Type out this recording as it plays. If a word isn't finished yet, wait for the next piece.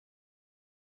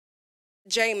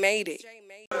Jay made it.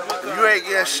 You ain't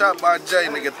getting shot by Jay,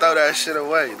 nigga. Throw that shit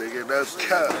away, nigga. That's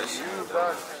cash.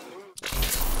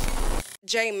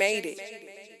 Jay made it.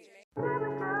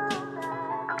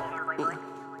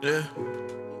 Yeah.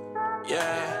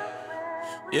 Yeah.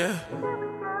 Yeah.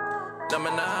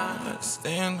 N.9,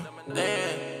 stand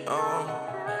there.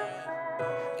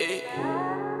 It. Where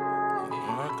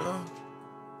I go?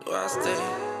 Do I stay?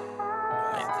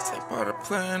 This ain't part of the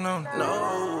plan, no.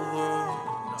 No.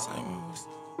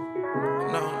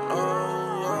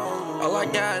 All I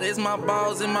got is my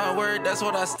balls and my word, that's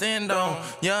what I stand on.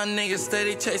 Young niggas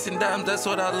steady chasing dimes, that's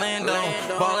what I land on.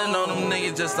 Ballin' on them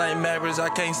niggas just like Mavericks, I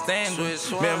can't stand them.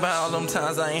 Remember all them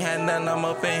times I ain't had nothing, I'm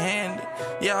up in handed.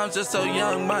 Yeah, I'm just so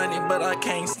young minded, but I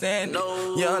can't stand it.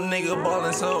 Young nigga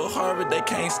ballin' so hard, but they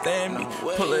can't stand me.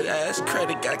 Pull it ass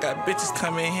credit, I got bitches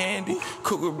coming handy.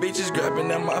 Cougar bitches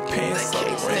grabbing at my pants,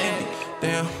 so randy.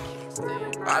 Damn.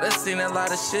 I done seen a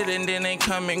lot of shit and then they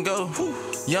come and go.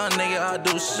 Young nigga, I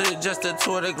do shit just to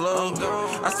tour the globe.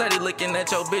 I started looking at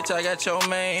your bitch, I got your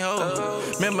main hoe.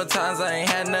 Remember times I ain't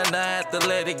had nothing, I had to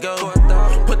let it go.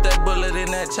 Put that bullet in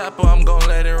that chopper, I'm gon'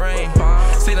 let it rain.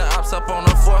 See the ops up on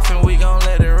the 4th and we gon'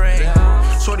 let it rain.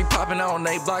 Shorty popping on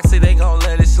they block, see they gon'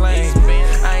 let it slang.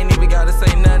 I ain't even gotta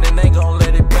say nothing, they gon'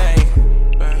 let it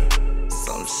bang.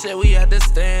 Some shit we had to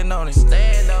stand on it.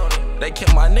 They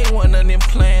kept my nigga, one of them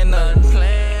playing nothing.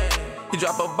 He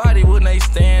drop a body when they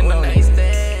stand on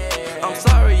it. I'm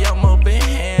sorry, I'm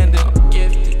open-handed.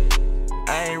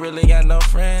 I ain't really got no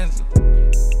friends.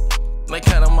 They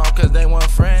cut them off cause they weren't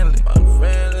friendly.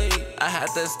 I had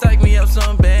to stack me up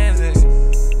some bands and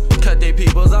cut they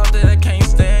peoples off that can't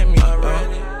stand me.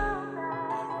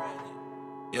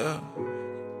 Yeah.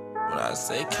 When I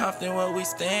say confident, well, we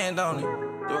stand on it.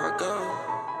 Do I go?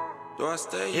 Do I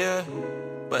stay? Yeah.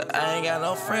 But I ain't got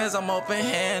no friends, I'm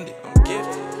open-handed. I'm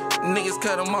gifted. Niggas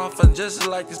cut them off for just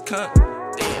like this cunt.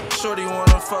 Shorty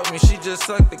wanna fuck me, she just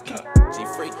sucked the cunt. She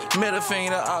freaky. Middle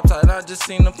finger up tight, I just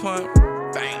seen the punt.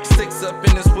 Bang. Sticks up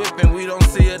in this whip and we don't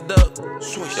see a duck.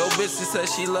 Yo bitch, she said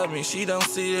she love me, she don't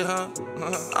see it, huh?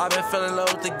 I been feeling in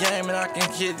love with the game and I can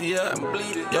kid you up.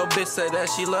 Yo bitch said that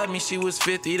she love me, she was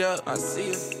 50'd up. I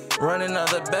see her. Run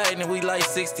another bag and we like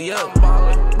 60 up.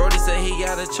 Brody said he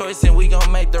got a choice and we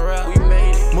gon' make the route. We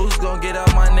made it. Moose gon' get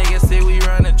out, my nigga, see we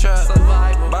run the trap.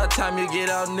 By the time you get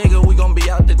out, nigga, we gon' be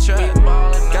out the trap.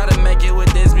 Gotta make it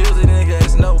with this music, nigga,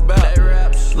 it's no doubt.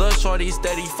 Lil' shorty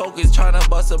steady focused, tryna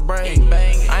bust a brain.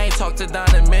 I ain't talked to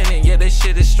Don in a minute, yeah, this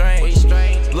shit is strange.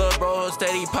 Lil' bro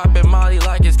steady poppin' Molly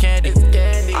like it's candy.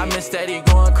 I been steady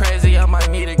going crazy, I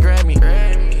might need a Grammy.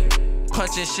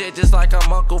 Punching shit just like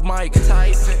I'm Uncle Mike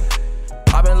Tyson.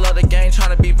 I been love the game,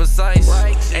 tryna be precise.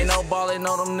 Ain't no ballin'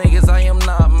 on them niggas, I am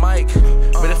not Mike.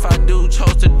 But if I do,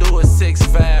 chose to do it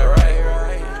 6'5", right?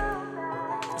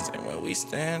 This ain't where we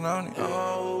stand on it.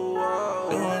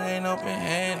 Doing ain't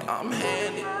open-handed. I'm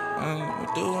handed.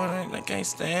 We're doing it, they can't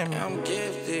stand me. I'm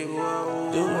gifted,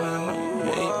 whoa. Doing it, I know you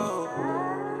hate me.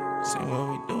 See what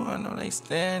we do, I know they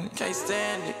stand it. Can't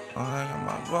stand it. I got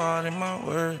my body, my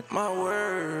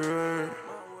word.